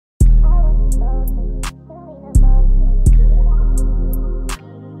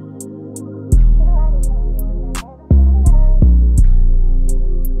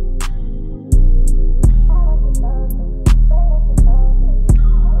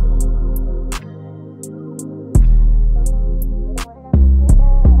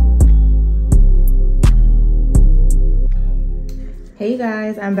Hey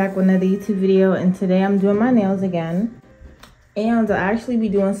guys, I'm back with another YouTube video, and today I'm doing my nails again. And I'll actually be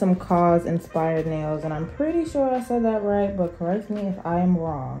doing some KAWS inspired nails, and I'm pretty sure I said that right, but correct me if I am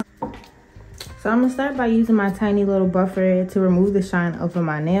wrong. So I'm gonna start by using my tiny little buffer to remove the shine off of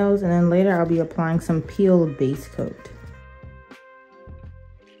my nails, and then later I'll be applying some peel base coat.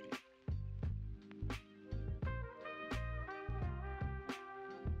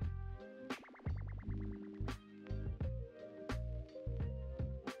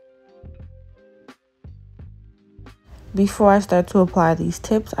 Before I start to apply these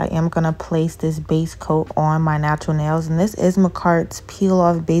tips, I am going to place this base coat on my natural nails. And this is Makartt's Peel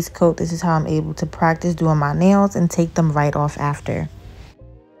Off Base Coat. This is how I'm able to practice doing my nails and take them right off after.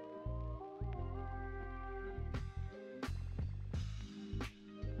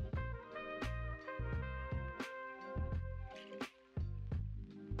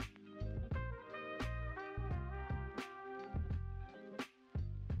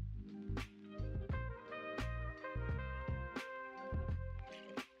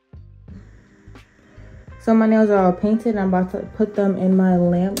 So my nails are all painted, and I'm about to put them in my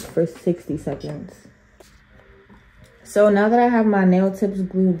lamp for 60 seconds. So now that I have my nail tips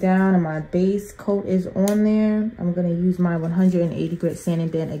glued down and my base coat is on there, I'm going to use my 180 grit sanding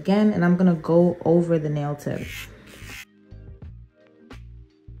band again, and I'm going to go over the nail tip.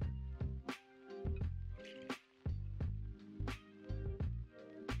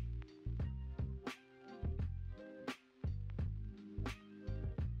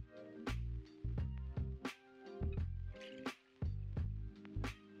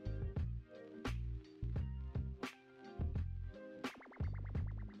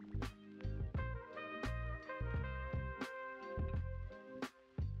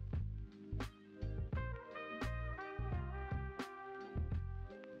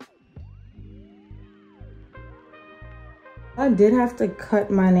 I did have to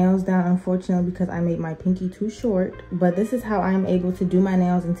cut my nails down, unfortunately, because I made my pinky too short. But this is how I am able to do my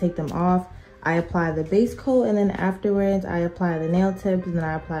nails and take them off. I apply the base coat, and then afterwards I apply the nail tips, and then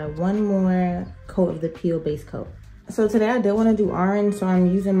I apply one more coat of the peel base coat. So today I did want to do orange, so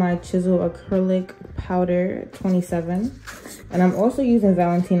I'm using my chisel acrylic powder 27. And I'm also using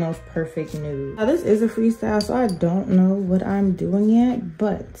Valentino's Perfect Nude. Now this is a freestyle, so I don't know what I'm doing yet,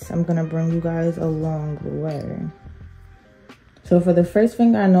 but I'm gonna bring you guys along the way. So for the first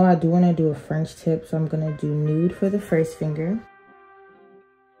finger, I know I do want to do a French tip, so I'm going to do nude for the first finger.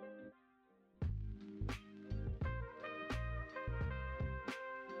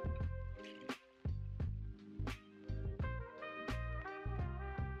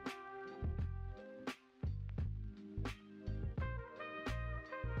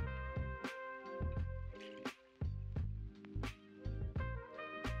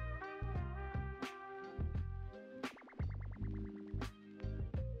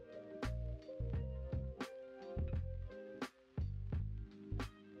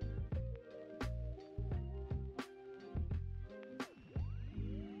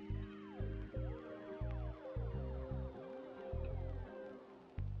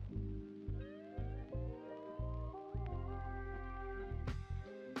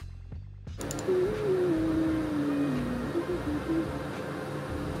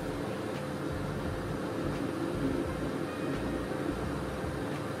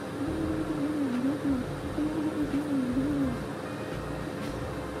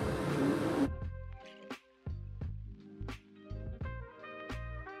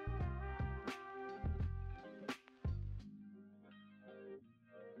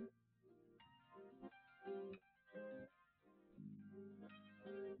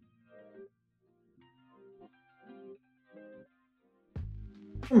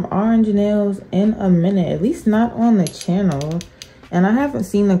 Some orange nails in a minute, at least not on the channel. And I haven't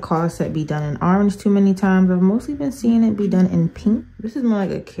seen the KAWS set be done in orange too many times. I've mostly been seeing it be done in pink. This is more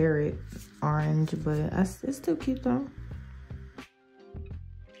like a carrot orange, but it's still cute though.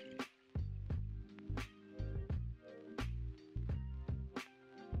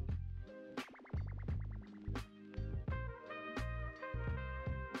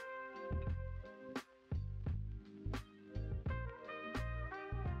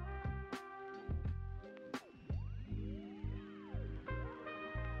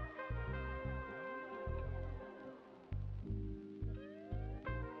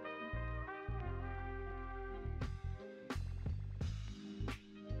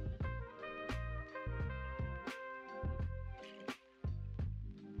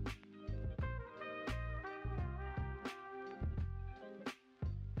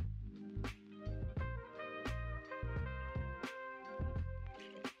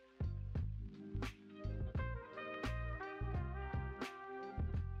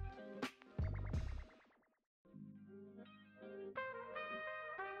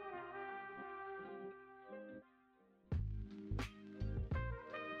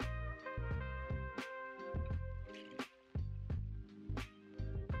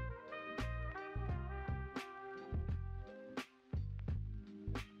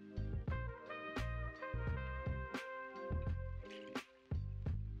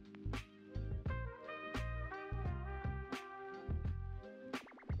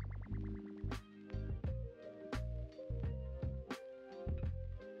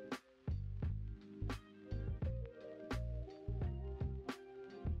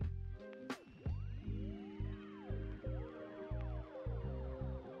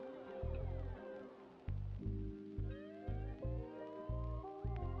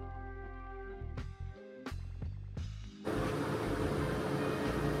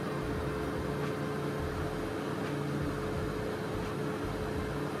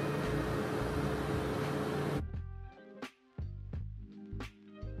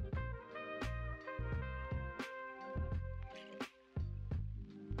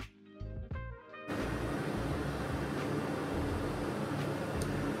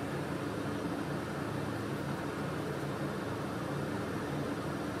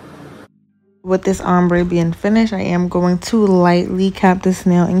 With this ombre being finished, I am going to lightly cap this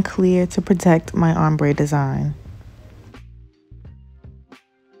nail in clear to protect my ombre design.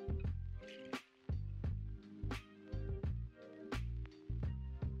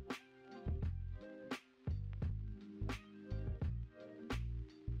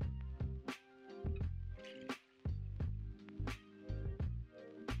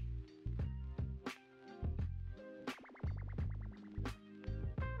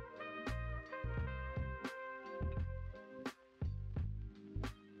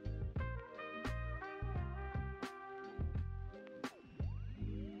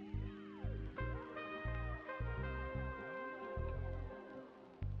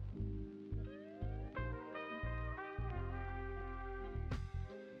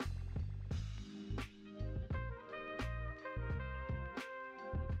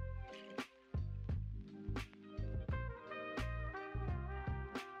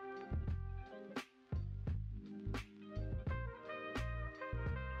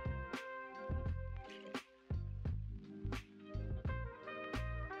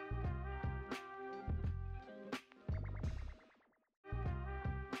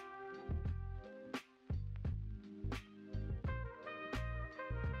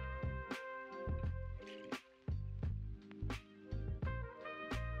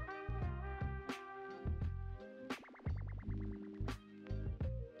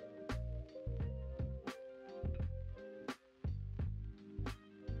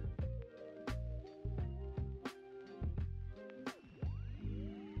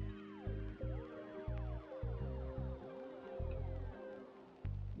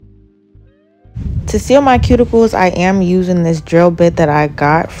 To seal my cuticles, I am using this drill bit that I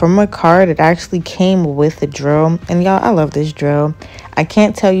got from a card. It actually came with the drill. And y'all, I love this drill. I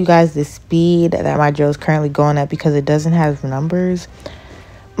can't tell you guys the speed that my drill is currently going at because it doesn't have numbers.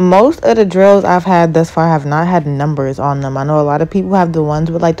 Most of the drills I've had thus far have not had numbers on them. I know a lot of people have the ones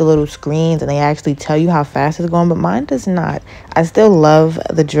with like the little screens and they actually tell you how fast it's going, but mine does not. I still love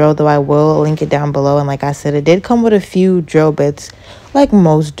the drill, though I will link it down below. And like I said, it did come with a few drill bits like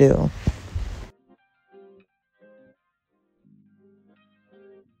most do.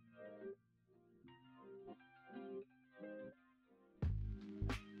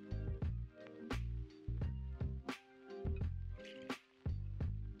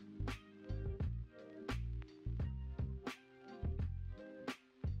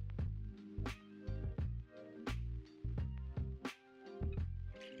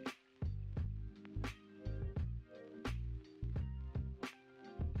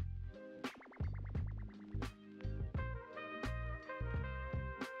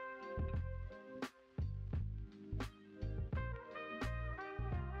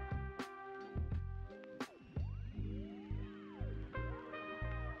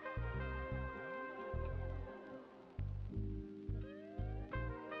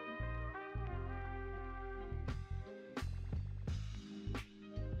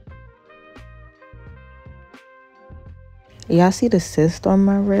 Y'all see the cyst on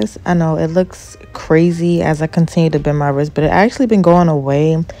my wrist? I know it looks crazy as I continue to bend my wrist, but it actually been going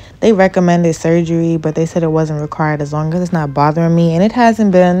away. They recommended surgery, but they said it wasn't required as long as it's not bothering me, and it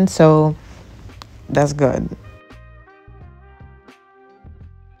hasn't been, so that's good.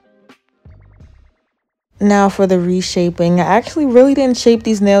 Now for the reshaping, I actually really didn't shape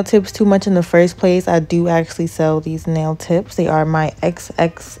these nail tips too much in the first place. I do actually sell these nail tips. They are my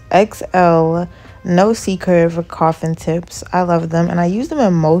XXXL no C-curve coffin tips. I love them and I use them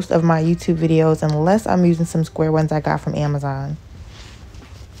in most of my YouTube videos unless I'm using some square ones I got from Amazon.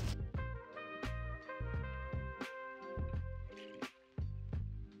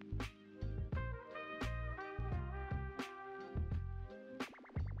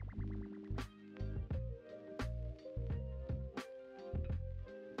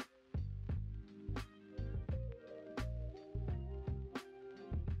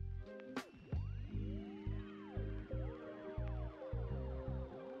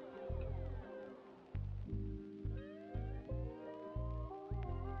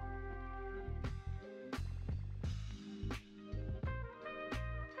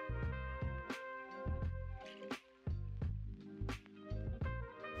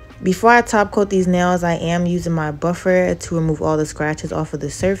 Before I top coat these nails, I am using my buffer to remove all the scratches off of the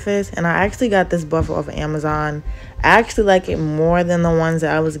surface. And I actually got this buffer off of Amazon. I actually like it more than the ones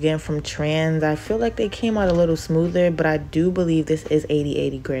that I was getting from Trends. I feel like they came out a little smoother, but I do believe this is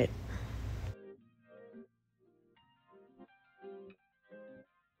 80/80 grit.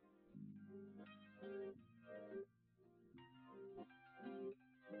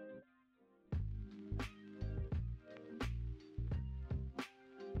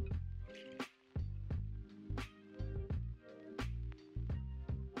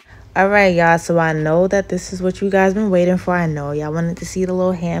 All right, y'all. So I know that this is what you guys been waiting for. I know y'all wanted to see the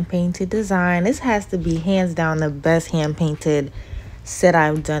little hand painted design. This has to be hands down the best hand painted set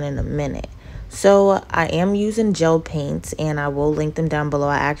I've done in a minute. So I am using gel paints, and I will link them down below.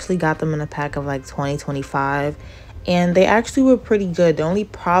 I actually got them in a pack of like 20-25, and they actually were pretty good. The only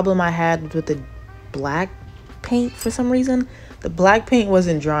problem I had was with the black paint. For some reason the black paint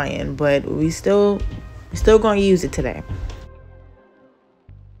wasn't drying, but we still gonna use it today.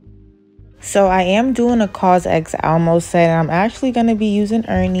 So I am doing a KAWS X ELMO set, and I'm actually going to be using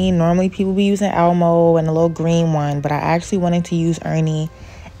𝚤𝚗𝚗. Normally people be using ELMO and a little green one, but I actually wanted to use 𝚤𝚗𝚗.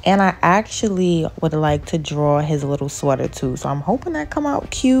 And I actually would like to draw his little sweater too. So I'm hoping that come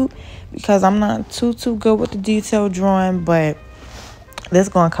out cute, because I'm not too good with the detail drawing, but this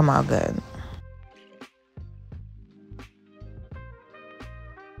going to come out good.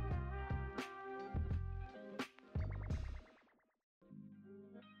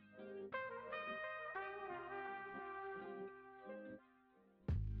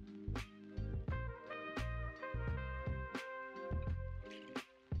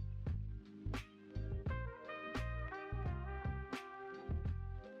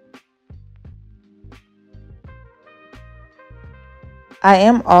 I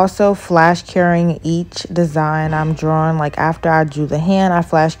am also flash curing each design I'm drawing. Like after I drew the hand, I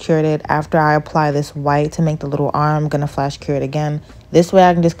flash cured it. After I apply this white to make the little arm, I'm going to flash cure it again. This way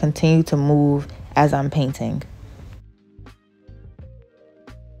I can just continue to move as I'm painting.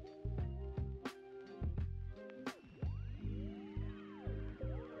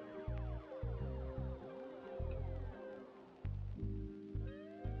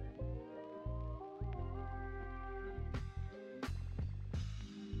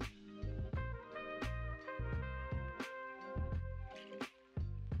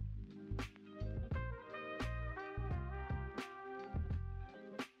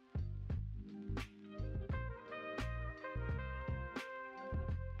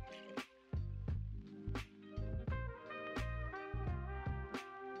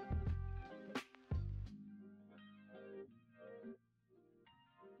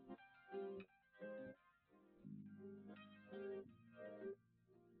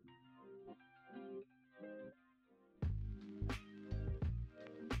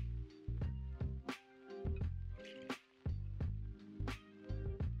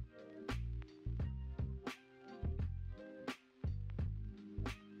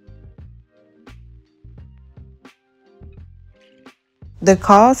 The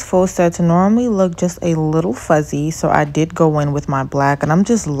KAWS 𝚊𝚙𝚙𝚕𝚒 normally look just a little fuzzy, so I did go in with my black, and I'm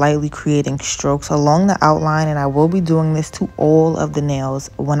just lightly creating strokes along the outline, and I will be doing this to all of the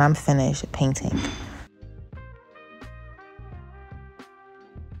nails when I'm finished painting.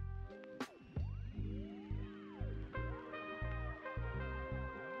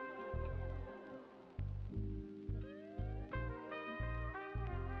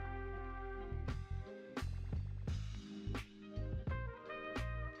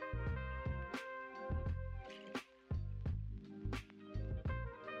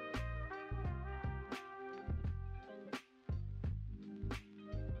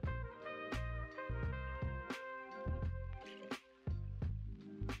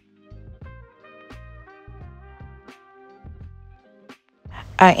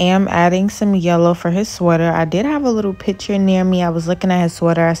 I am adding some yellow for his sweater. I did have a little picture near me. I was looking at his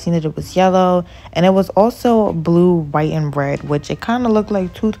sweater. I seen that it was yellow, and it was also blue, white, and red, which it kind of looked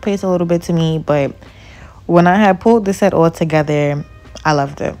like toothpaste a little bit to me. But when I had pulled the set all together, I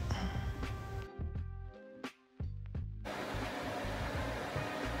loved it.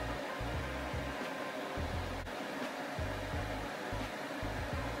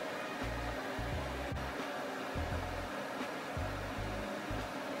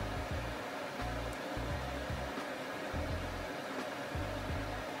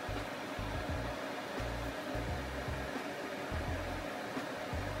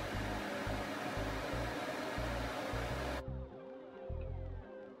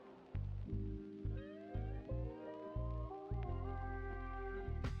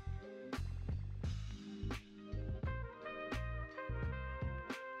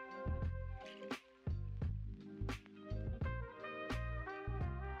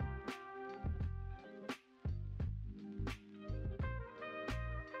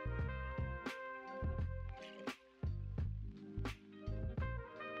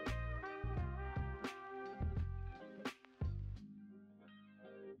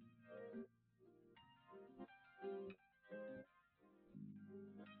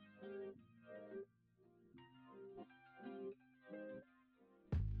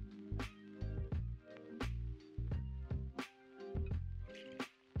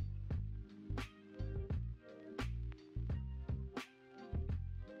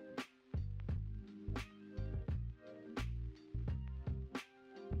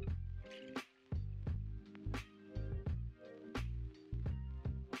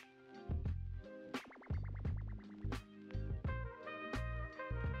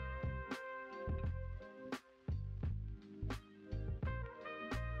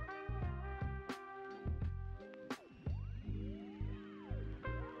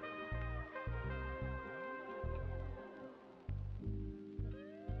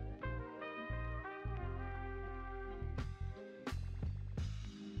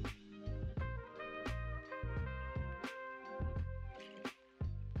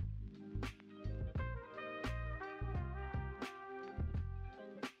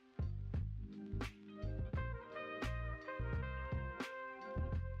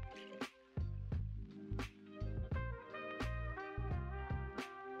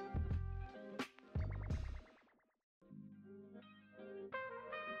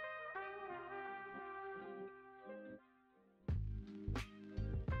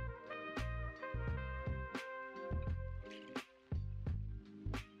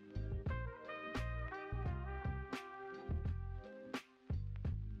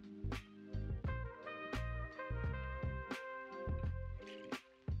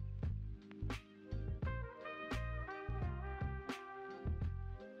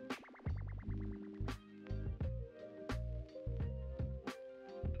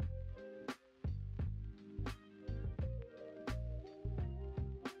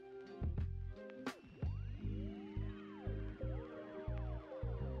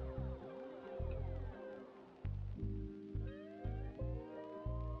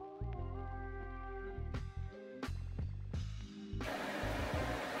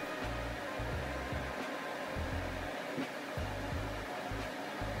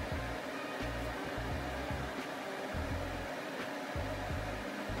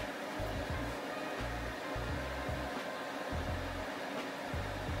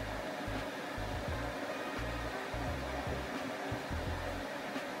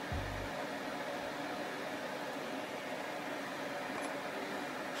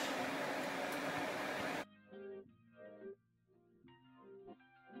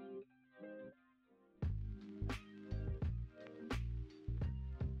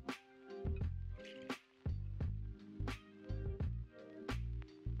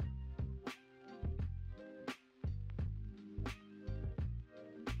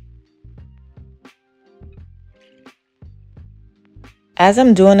 As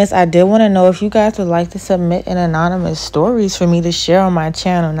I'm doing this, I did want to know if you guys would like to submit an anonymous stories for me to share on my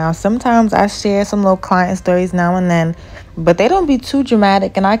channel. Now, sometimes I share some little client stories now and then, but they don't be too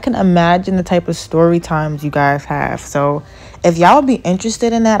dramatic, and I can imagine the type of story times you guys have. So if y'all would be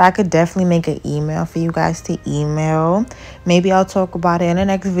interested in that, I could definitely make an email for you guys to email. Maybe I'll talk about it in the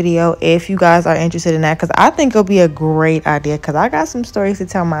next video if you guys are interested in that, because I think it'll be a great idea, because I got some stories to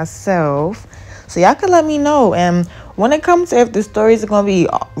tell myself. So y'all can let me know. And when it comes to if the stories are going to be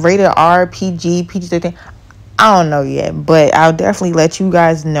rated R, PG, PG-13, I don't know yet. But I'll definitely let you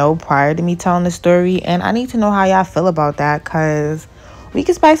guys know prior to me telling the story. And I need to know how y'all feel about that, because we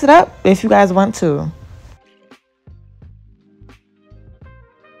can spice it up if you guys want to.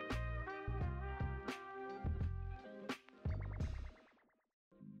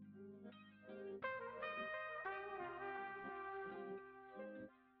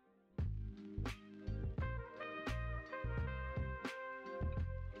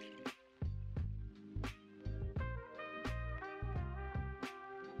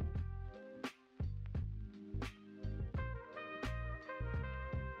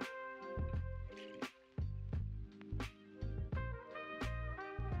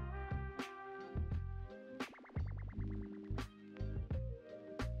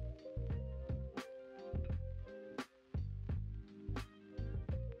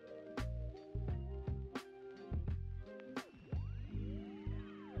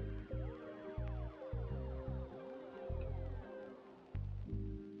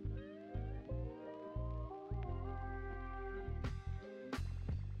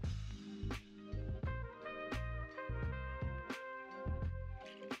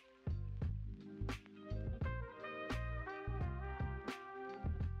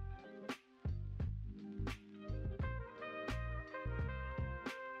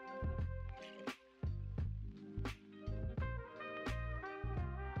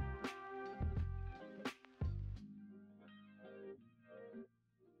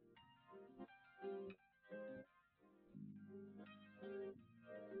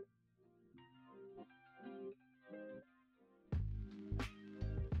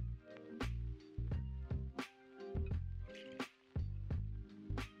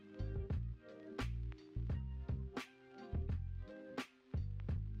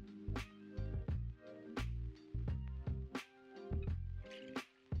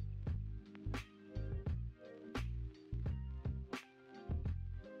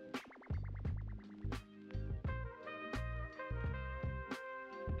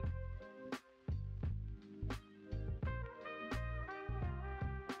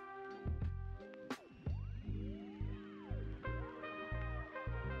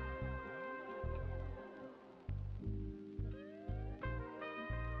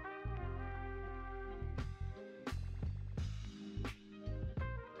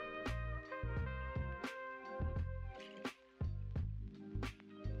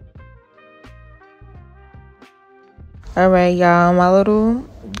 Alright, y'all, my little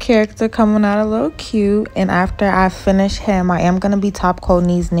character coming out a little cute. And after I finish him, I am going to be top coating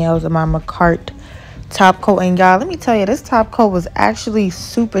these nails in my McCart top coat. And y'all, let me tell you, this top coat was actually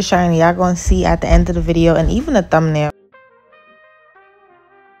super shiny. Y'all going to see at the end of the video and even the thumbnail.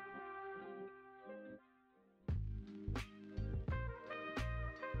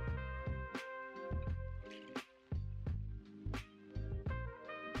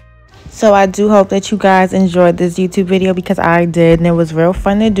 So I do hope that you guys enjoyed this YouTube video, because I did, and it was real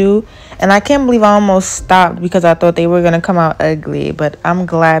fun to do. And I can't believe I almost stopped because I thought they were going to come out ugly. But I'm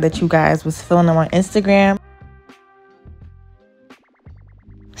glad that you guys was feeling them on Instagram.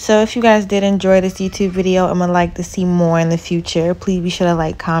 So if you guys did enjoy this YouTube video and would like to see more in the future, please be sure to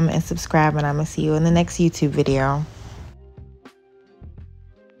like, comment, and subscribe. And I'm going to see you in the next YouTube video.